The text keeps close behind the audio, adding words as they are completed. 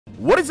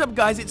What is up,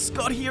 guys? It's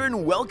Scott here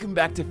and welcome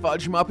back to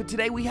FudgeMuppet.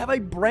 Today we have a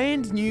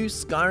brand new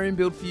Skyrim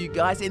build for you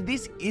guys, and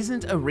this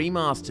isn't a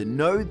remaster.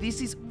 No, this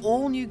is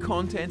all new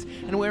content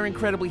and we're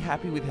incredibly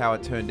happy with how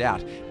it turned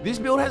out. This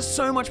build has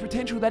so much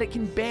potential that it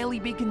can barely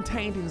be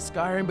contained in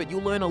Skyrim, but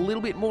you'll learn a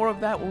little bit more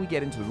of that when we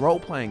get into the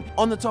role-playing.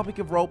 On the topic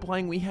of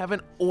role-playing, we have an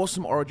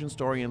awesome origin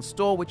story in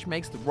store which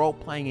makes the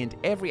role-playing and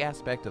every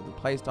aspect of the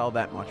playstyle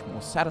that much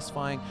more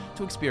satisfying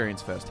to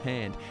experience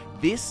firsthand.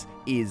 This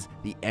is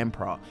the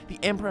Emperor. The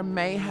Emperor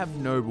may have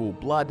noble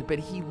blood, but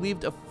he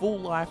lived a full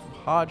life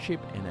of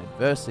hardship and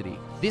adversity.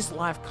 This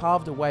life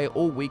carved away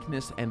all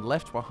weakness and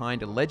left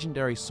behind a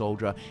legendary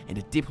soldier and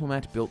a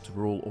diplomat built to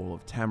rule all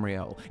of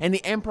Tamriel. And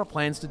the Emperor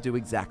plans to do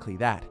exactly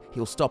that.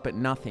 He'll stop at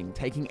nothing,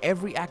 taking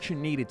every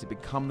action needed to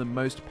become the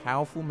most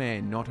powerful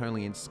man not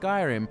only in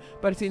Skyrim,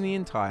 but in the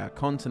entire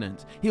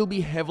continent. He'll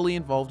be heavily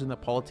involved in the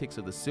politics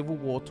of the civil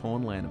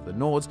war-torn land of the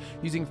Nords,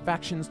 using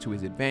factions to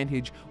his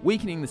advantage,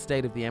 weakening the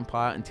state of the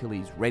Empire until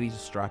he's ready to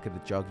strike at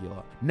the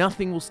jugular.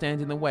 Nothing will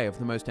stand in the way of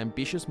the most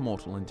ambitious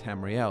mortal in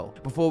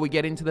Tamriel. Before we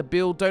get into the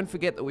build, don't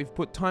forget that we've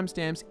put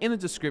timestamps in the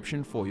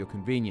description for your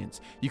convenience.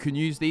 You can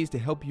use these to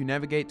help you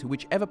navigate to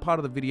whichever part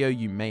of the video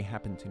you may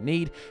happen to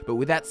need, but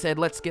with that said,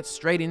 let's get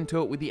straight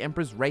into it with the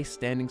Emperor's race,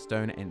 standing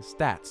stone, and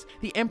stats.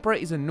 The Emperor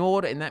is a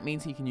Nord, and that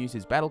means he can use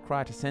his battle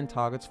cry to send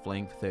targets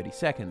fleeing for 30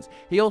 seconds.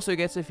 He also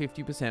gets a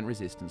 50%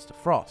 resistance to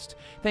frost.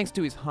 Thanks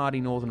to his hardy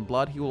northern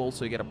blood, he will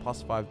also get a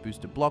 +5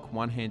 boost to block,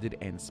 one-handed,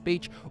 and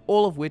speech,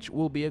 all of which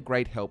will be a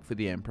great help for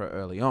the Emperor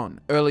early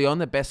on. Early on,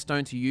 the best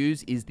stone to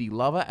use is the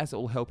Lover, as it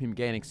will help him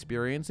gain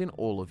experience in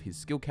all of his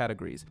skill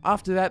categories.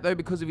 After that though,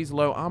 because of his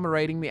low armor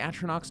rating, the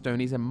Atronach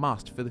stone is a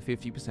must for the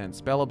 50%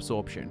 spell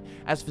absorption.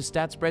 As for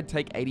stat spread,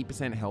 take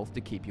 80% health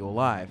to keep you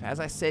alive. As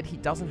I said, he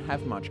doesn't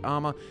have much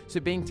armor, so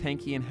being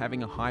tanky and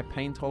having a high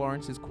pain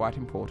tolerance is quite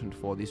important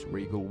for this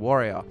regal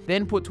warrior.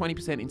 Then put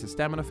 20% into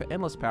stamina for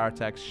endless power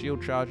attacks,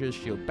 shield charges,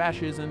 shield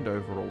bashes, and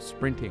overall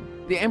sprinting.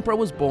 The Emperor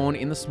was born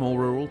in the small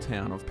rural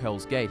town of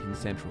Pell's Gate in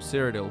central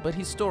Cyrodiil, but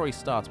his story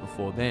starts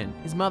before then.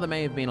 His mother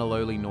may have been a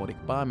lowly Nordic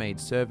barmaid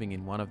serving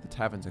in one of the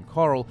taverns in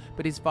Corel,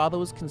 but his father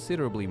was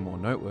considerably more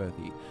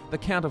noteworthy. The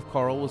Count of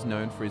Corel was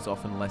known for his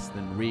often less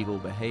than regal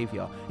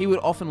behaviour. He would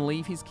often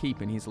leave his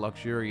keep in his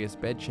luxurious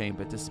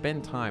bedchamber to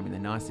spend time in the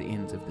nicer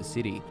inns of the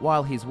city.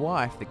 While his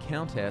wife, the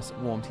Countess,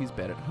 warmed his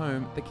bed at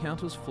home, the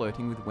Count was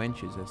flirting with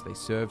wenches as they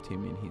served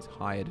him in his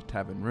hired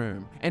tavern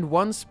room. And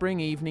one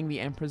spring evening, the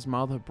Emperor's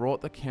mother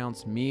brought the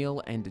Count's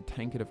meal and a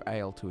tankard of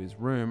ale to his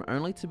room,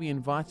 only to be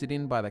invited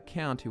in by the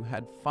Count, who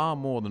had far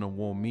more than a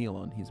warm meal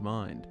on his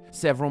mind.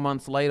 Several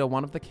months later,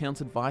 one of the Count's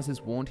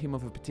advisors warned him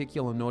of a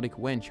particular Nordic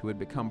wench who had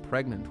become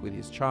pregnant with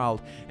his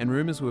child, and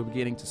rumours were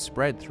beginning to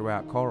spread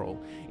throughout Corel.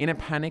 In a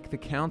panic, the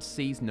Count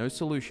sees no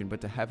solution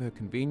but to have her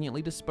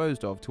conveniently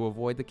disposed of to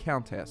avoid the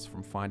Countess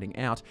from finding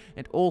out,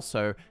 and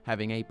also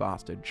having a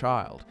bastard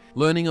child.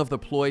 Learning of the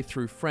ploy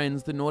through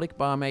friends, the Nordic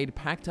barmaid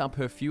packed up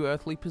her few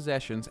earthly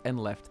possessions and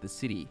left the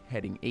city,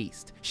 heading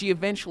east. She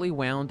eventually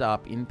wound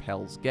up in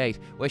Pell's Gate,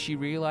 where she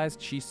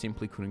realised she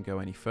simply couldn't go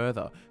any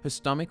further. Her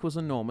stomach was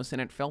enormous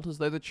and it felt as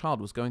though the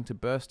child was going to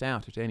burst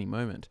out at any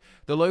moment.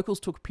 The locals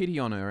took pity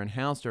on her and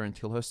housed her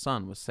until her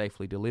son was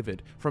safely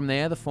delivered. From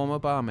there, the former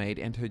barmaid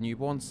and her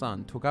newborn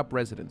son took up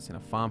residence in a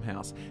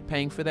farmhouse,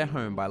 paying for their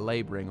home by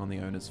labouring on the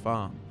owner's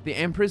farm. The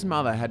Emperor's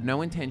mother had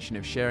no intention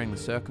of sharing the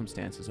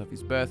circumstances of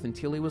his birth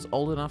until he was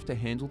old enough to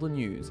handle the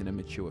news in a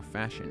mature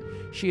fashion.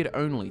 She had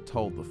only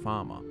told the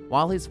farmer.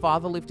 While his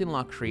father lived in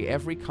luxury,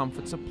 every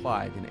comfort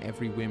supplied and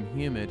every whim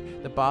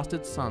humoured, the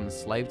bastard son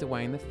slaved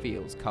away in the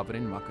fields covered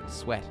in muck and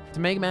sweat. To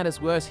make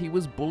matters worse, he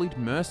was bullied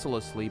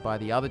mercilessly by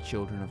the other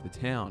children of the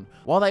town.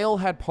 While they all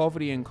had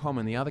poverty in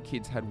common, the other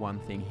kids had one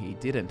thing he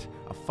didn't: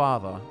 a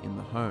father in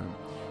the home.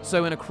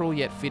 So in a cruel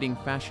yet fitting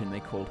fashion, they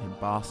called him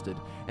Bastard,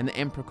 and the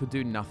Emperor could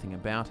do nothing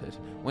about it.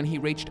 When he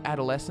reached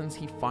adolescence,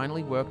 he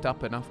finally worked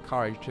up enough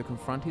courage to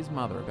confront his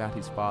mother about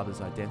his father's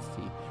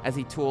identity. As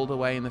he toiled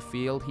away in the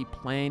field, he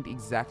planned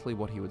exactly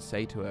what he would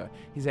say to her.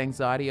 His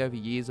anxiety over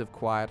years of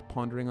quiet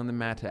pondering on the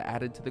matter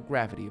added to the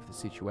gravity of the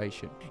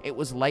situation. It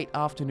was late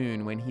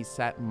afternoon when he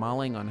sat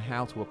mulling on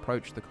how to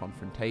approach the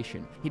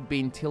confrontation. He'd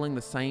been tilling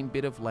the same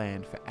bit of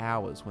land for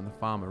hours when the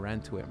farmer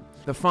ran to him.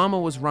 The farmer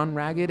was run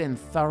ragged and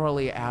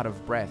thoroughly out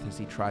of breath as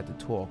he tried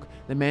to talk.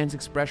 The man's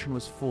expression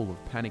was full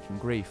of panic and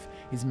grief.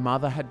 His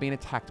mother had been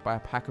attacked by a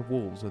pack of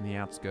wolves on the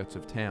outskirts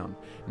of town.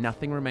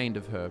 Nothing remained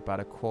of her but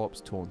a corpse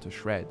torn to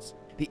shreds.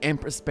 The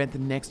Emperor spent the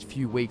next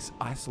few weeks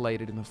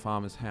isolated in the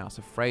farmer's house,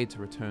 afraid to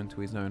return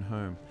to his own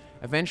home.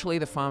 Eventually,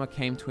 the farmer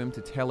came to him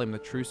to tell him the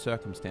true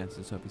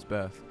circumstances of his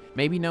birth.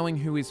 Maybe knowing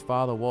who his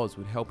father was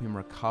would help him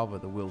recover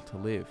the will to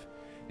live.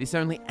 This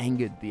only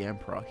angered the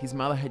Emperor. His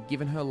mother had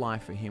given her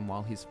life for him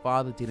while his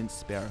father didn't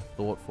spare a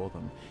thought for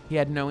them. He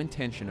had no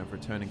intention of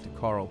returning to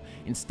Corel.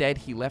 Instead,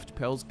 he left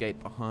Pell's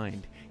Gate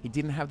behind. He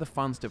didn't have the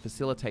funds to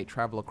facilitate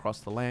travel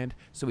across the land,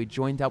 so he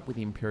joined up with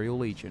the Imperial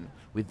Legion.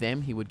 With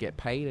them, he would get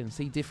paid and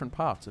see different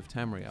parts of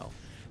Tamriel.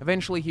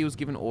 Eventually, he was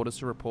given orders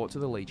to report to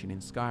the Legion in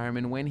Skyrim,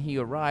 and when he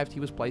arrived, he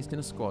was placed in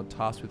a squad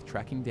tasked with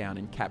tracking down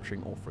and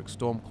capturing Ulfric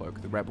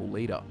Stormcloak, the rebel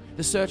leader.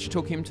 The search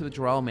took him to the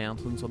Dural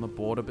Mountains on the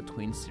border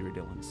between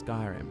Cyrodiil and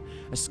Skyrim.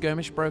 A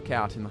skirmish broke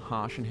out in the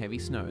harsh and heavy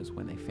snows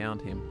when they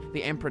found him.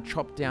 The Emperor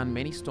chopped down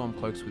many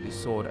Stormcloaks with his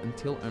sword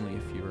until only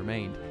a few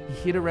remained. He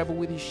hit a rebel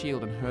with his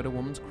shield and heard a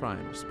woman's cry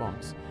in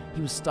response.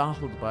 He was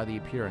startled by the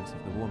appearance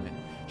of the woman.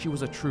 She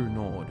was a true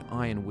Nord,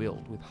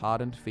 iron-willed, with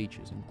hardened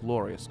features and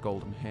glorious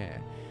golden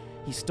hair.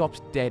 He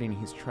stopped dead in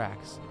his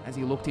tracks. As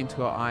he looked into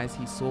her eyes,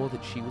 he saw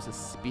that she was a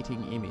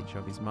spitting image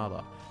of his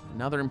mother.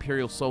 Another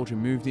Imperial soldier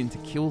moved in to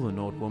kill the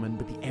Nord woman,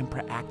 but the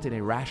Emperor acted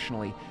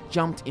irrationally,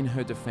 jumped in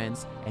her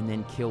defense, and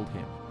then killed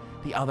him.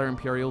 The other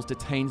Imperials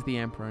detained the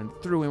Emperor and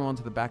threw him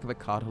onto the back of a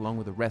cart along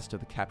with the rest of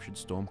the captured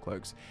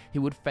Stormcloaks. He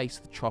would face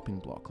the chopping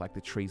block like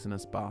the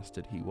treasonous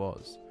bastard he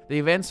was. The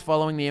events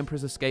following the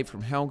Emperor's escape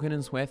from Helgen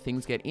is where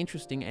things get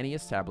interesting and he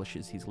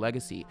establishes his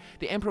legacy.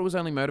 The Emperor was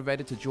only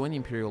motivated to join the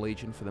Imperial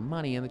Legion for the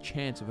money and the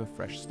chance of a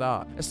fresh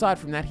start. Aside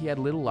from that, he had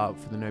little love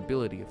for the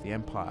nobility of the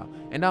Empire,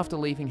 and after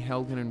leaving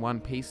Helgen in one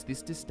piece,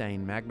 this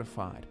disdain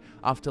magnified.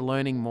 After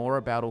learning more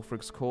about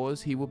Ulfric's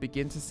cause, he will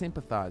begin to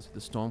sympathize with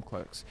the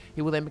Stormcloaks.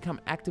 He will then become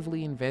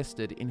actively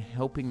invested in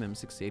helping them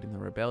succeed in the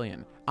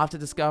rebellion. After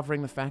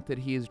discovering the fact that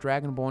he is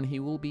Dragonborn, he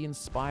will be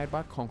inspired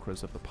by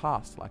conquerors of the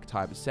past, like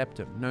Tiber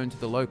Septim, known to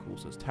the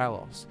locals as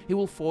Talos. He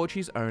will forge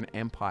his own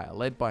empire,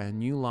 led by a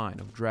new line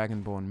of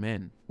Dragonborn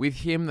men. With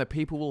him, the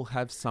people will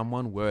have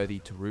someone worthy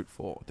to root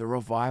for, the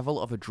revival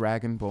of a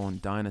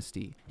Dragonborn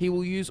dynasty. He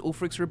will use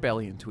Ulfric's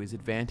rebellion to his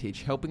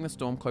advantage, helping the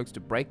Stormcloaks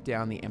to break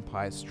down the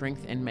Empire's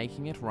strength and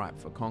making it ripe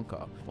for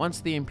conquer. Once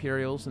the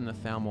Imperials and the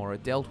Thalmor are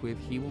dealt with,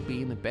 he will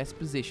be in the best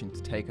position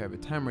to take over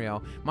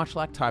Tamriel, much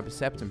like Tiber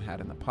Septim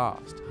had in the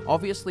past.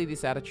 Obviously,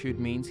 this attitude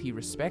means he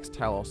respects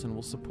Talos and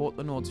will support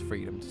the Nord's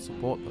freedom to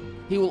support them.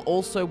 He will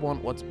also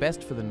want what's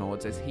best for the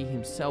Nords as he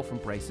himself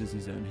embraces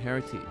his own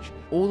heritage.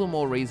 All the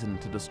more reason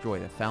to destroy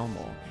the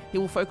Thalmor. He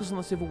will focus on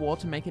the Civil War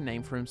to make a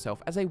name for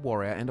himself as a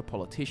warrior and a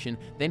politician,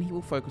 then he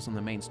will focus on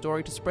the main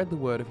story to spread the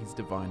word of his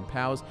divine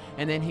powers,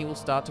 and then he will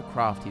start to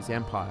craft his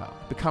empire.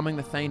 Becoming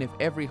the Thane of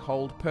every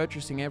hold,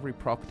 purchasing every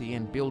property,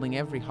 and building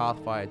every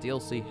Hearthfire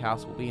DLC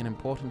house will be an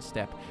important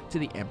step to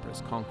the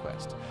Emperor's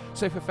conquest.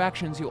 So for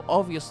factions, you'll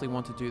obviously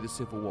want to do the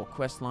Civil War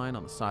questline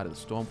on the side of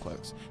the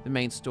Stormcloaks, the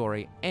main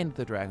story, and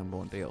the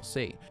Dragonborn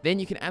DLC. Then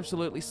you can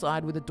absolutely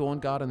side with the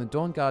Dawnguard and the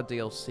Dawnguard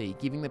DLC,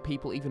 giving the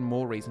people even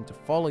more reason to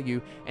follow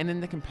you, and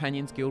then the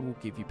Companions Guild will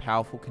give you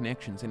powerful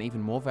connections and even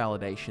more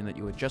validation that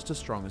you are just as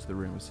strong as the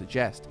rumors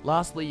suggest.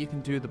 Lastly, you can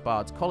do the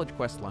Bard's College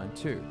questline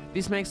too.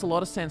 This makes a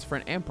lot of sense for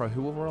an Emperor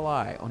who will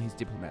rely on his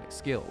diplomatic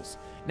skills.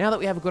 Now that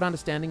we have a good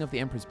understanding of the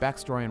Emperor's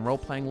backstory and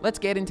role-playing, let's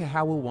get into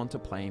how we'll want to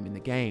play him in the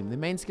game. The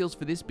main skills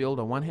for this build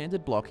are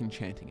one-handed block,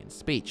 enchanting, and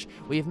speech.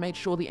 We have made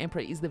sure the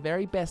Emperor is the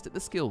very best at the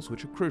skills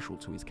which are crucial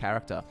to his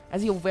character,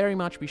 as he'll very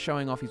much be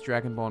showing off his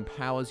Dragonborn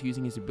powers,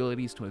 using his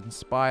abilities to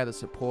inspire the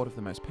support of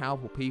the most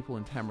powerful people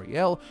in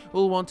Tamriel.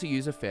 We'll want to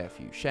use a fair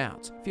few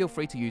shouts. Feel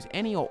free to use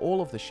any or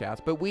all of the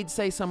shouts, but we'd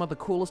say some of the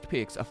coolest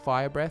picks are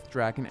Fire Breath,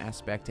 Dragon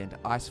Aspect, and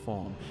Ice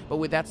Form. But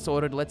with that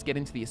sorted, let's get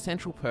into the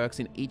essential perks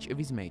in each of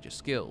his major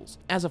skills.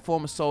 As a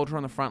former soldier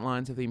on the front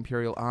lines of the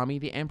Imperial Army,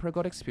 the Emperor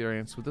got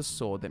experience with a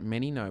sword that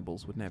many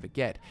nobles would never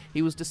get.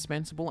 He was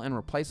dispensable and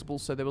replaceable,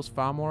 so there was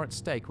far more at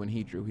stake when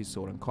he drew his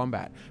sword in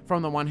combat.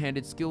 From the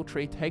one-handed skill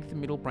tree, take the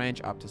middle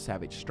branch up to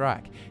Savage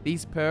Strike.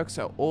 These perks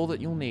are all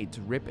that you'll need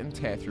to rip and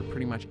tear through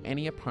pretty much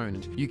any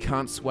opponent you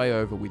can't sway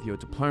over with your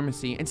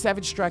diplomacy, and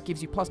Savage Strike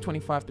gives you plus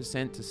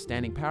 25% to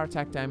standing power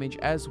attack damage,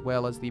 as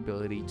well as the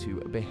ability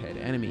to behead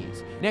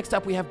enemies. Next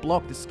up we have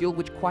Block, the skill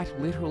which quite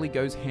literally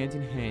goes hand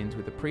in hand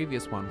with the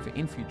previous one for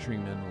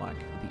infantrymen like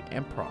the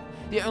Emperor.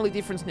 The only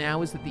difference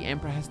now is that the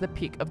Emperor has the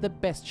pick of the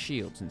best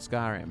shields in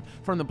Skyrim.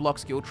 From the Block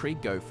skill tree,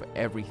 go for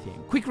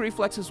everything. Quick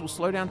reflexes will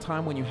slow down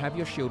time when you have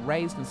your shield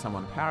raised and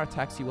someone power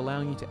attacks you,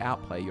 allowing you to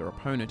outplay your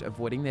opponent,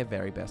 avoiding their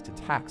very best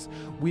attacks.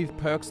 With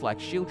perks like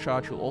Shield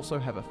Charge, you'll also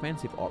have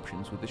offensive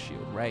options with the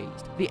shield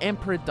raised. The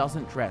Emperor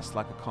doesn't dress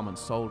like a common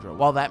soldier.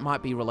 While that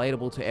might be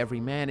relatable to every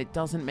man, it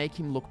doesn't make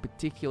him look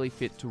particularly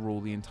fit to rule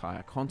the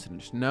entire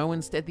continent. No,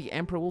 instead the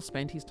Emperor will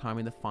spend his time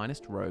in the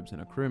finest robes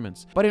and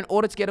accoutrements. But in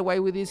order to get away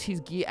with this, his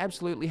gear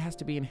absolutely has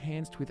to be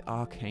enhanced with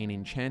arcane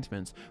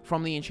enchantments.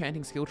 From the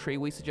enchanting skill tree,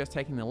 we suggest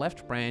taking the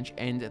left branch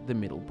and the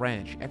middle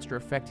branch. Extra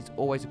effect is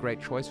always a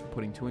great choice for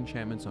putting 2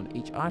 enchantments on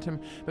each item,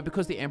 but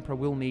because the Emperor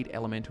will need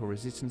elemental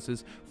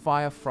resistances,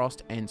 Fire,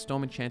 Frost, and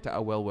Storm Enchanter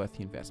are well worth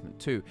the investment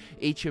too.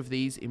 Each of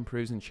these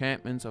improves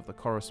enchantments of the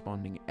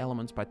corresponding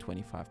elements by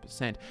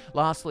 25%.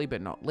 Lastly,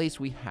 but not least,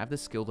 we have the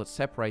skill that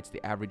separates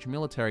the average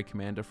military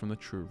commander from the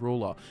true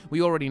ruler.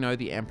 We already know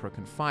the Emperor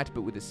can fight,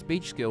 but with his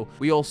speech skill,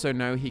 we also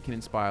know he can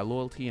inspire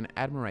loyalty and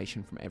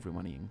admiration from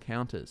everyone he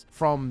encounters.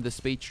 From the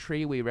speech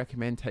tree, we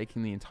recommend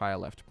taking the entire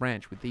left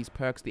branch. With these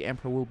perks, the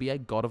Emperor will be a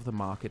god of the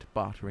market,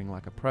 bartering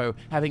like a pro.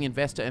 Having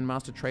Investor and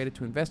Master Trader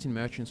to invest in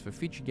merchants for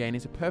future gain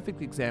is a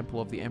perfect example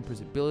of the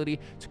Emperor's ability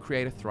to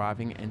create a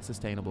thriving and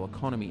sustainable economy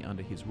economy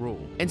under his rule.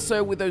 And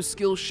so with those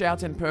skills,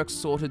 shouts, and perks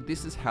sorted,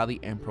 this is how the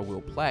Emperor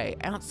will play.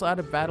 Outside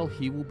of battle,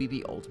 he will be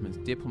the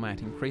ultimate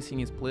diplomat, increasing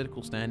his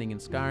political standing in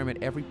Skyrim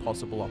at every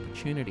possible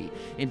opportunity.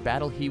 In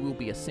battle, he will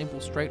be a simple,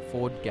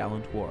 straightforward,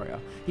 gallant warrior.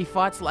 He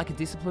fights like a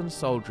disciplined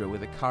soldier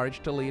with the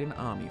courage to lead an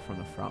army from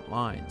the front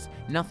lines.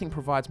 Nothing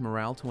provides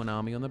morale to an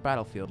army on the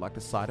battlefield like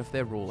the sight of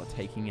their ruler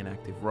taking an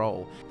active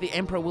role. The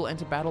Emperor will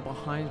enter battle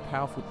behind a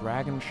powerful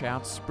dragon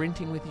shout,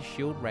 sprinting with his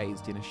shield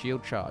raised in a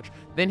shield charge.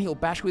 Then he'll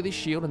bash with his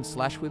shield and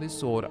slash with his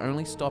sword,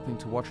 only stopping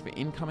to watch for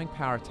incoming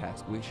power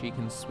attacks which he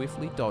can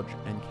swiftly dodge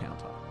and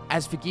counter.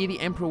 As for gear, the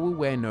Emperor will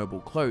wear noble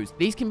clothes.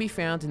 These can be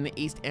found in the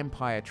East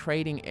Empire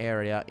trading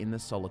area in the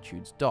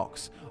Solitude's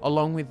docks.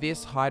 Along with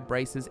this, hide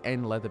braces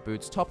and leather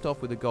boots topped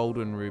off with a gold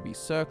and ruby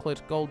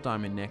circlet, gold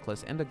diamond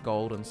necklace, and a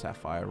gold and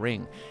sapphire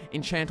ring.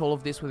 Enchant all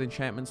of this with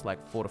enchantments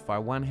like Fortify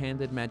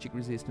one-handed, magic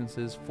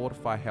resistances,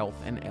 Fortify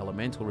health, and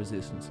elemental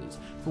resistances.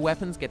 For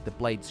weapons, get the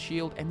Blade's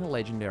Shield and the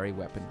legendary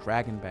weapon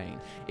Dragonbane.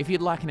 If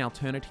you'd like an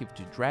alternative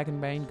to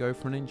Dragonbane, go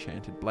for an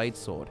enchanted blade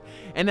sword.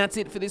 And that's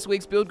it for this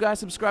week's build, guys.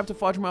 Subscribe to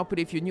FudgeMuppet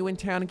if you're new in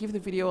town, and give the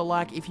video a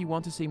like if you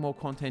want to see more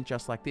content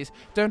just like this.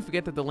 Don't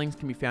forget that the links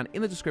can be found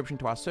in the description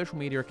to our social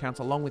media accounts,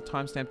 along with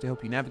timestamps to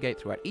help you navigate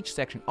throughout each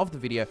section of the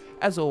video.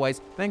 As always,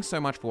 thanks so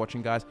much for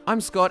watching, guys.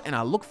 I'm Scott, and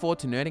I look forward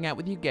to nerding out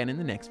with you again in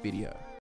the next video.